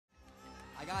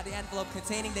got the envelope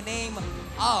containing the name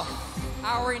of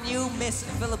our new Miss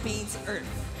Philippines Earth.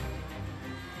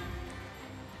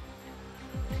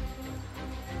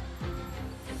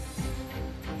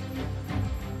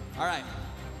 All right.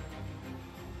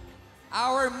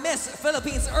 Our Miss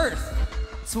Philippines Earth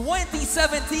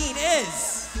 2017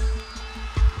 is...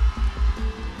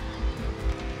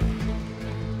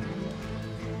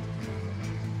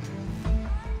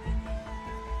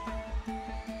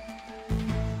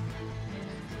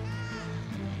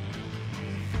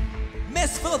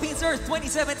 Miss Philippines Earth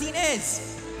 2017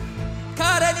 is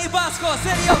Karen Ibasco,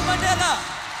 City of Manila,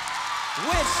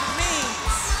 which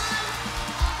means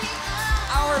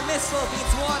our Miss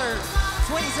Philippines Water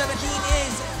 2017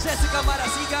 is Jessica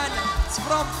Marasigan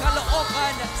from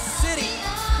Caloocan City.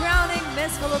 Crowning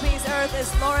Miss Philippines Earth is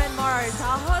Lauren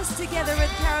Martajos together with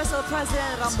Carousel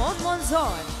President Ramon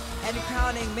Monzon. And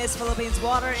crowning Miss Philippines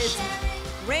Water is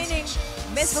reigning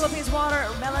Miss Philippines Water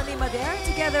Melanie Madera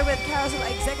together with Carousel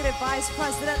Executive Vice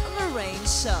President Lorraine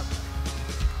Shum.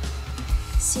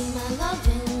 See my love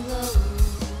in glow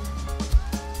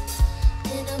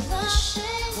in a blushing.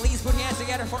 Please put your hands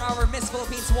together for our Miss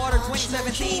Philippines Water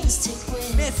 2017,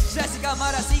 Miss Jessica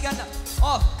Marasigan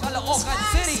of Caloocan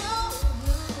City.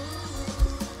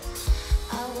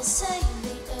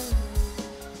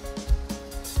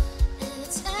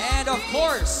 And of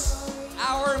course,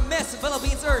 our Miss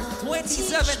Philippines Earth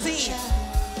 2017,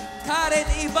 Karen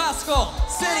Ibasco,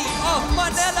 City of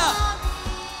Manila.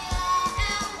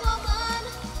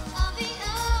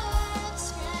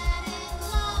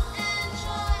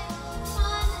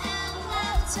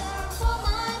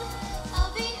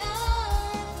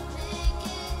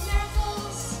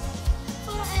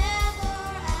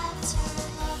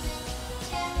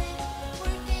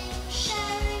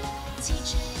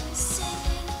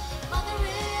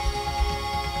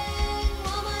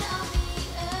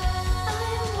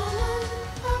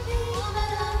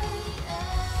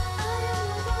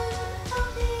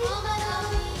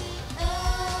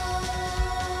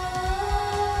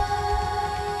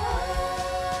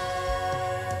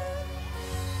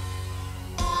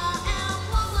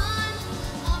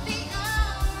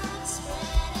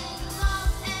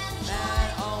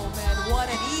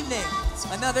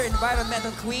 Another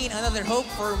environmental queen, another hope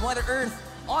for Mother Earth.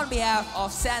 On behalf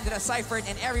of Sandra Seifert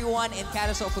and everyone in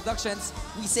Carousel Productions,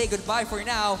 we say goodbye for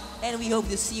now, and we hope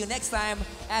to see you next time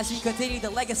as we continue the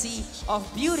legacy of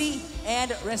beauty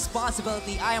and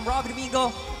responsibility. I am Robin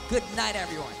Domingo. Good night,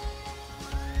 everyone.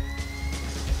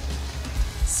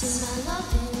 See my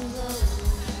love in glow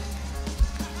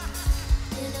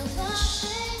in a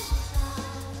blushing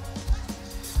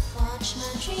cloud. Watch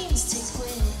my dreams take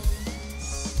wings.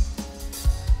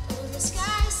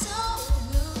 Sky so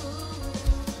blue,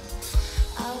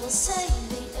 I will save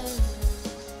the earth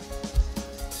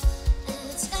and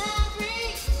its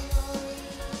every glory.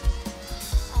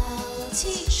 I will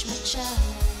teach my child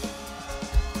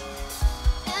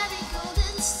every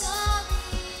golden story.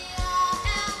 I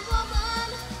am woman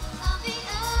of the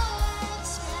earth,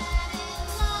 spreading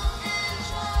love and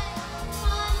joy,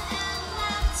 fun and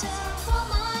laughter.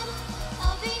 Woman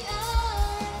of the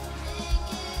earth,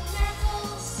 making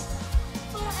miracles.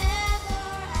 Forever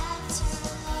after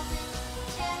loving,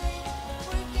 caring,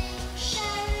 working,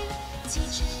 sharing,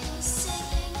 teaching.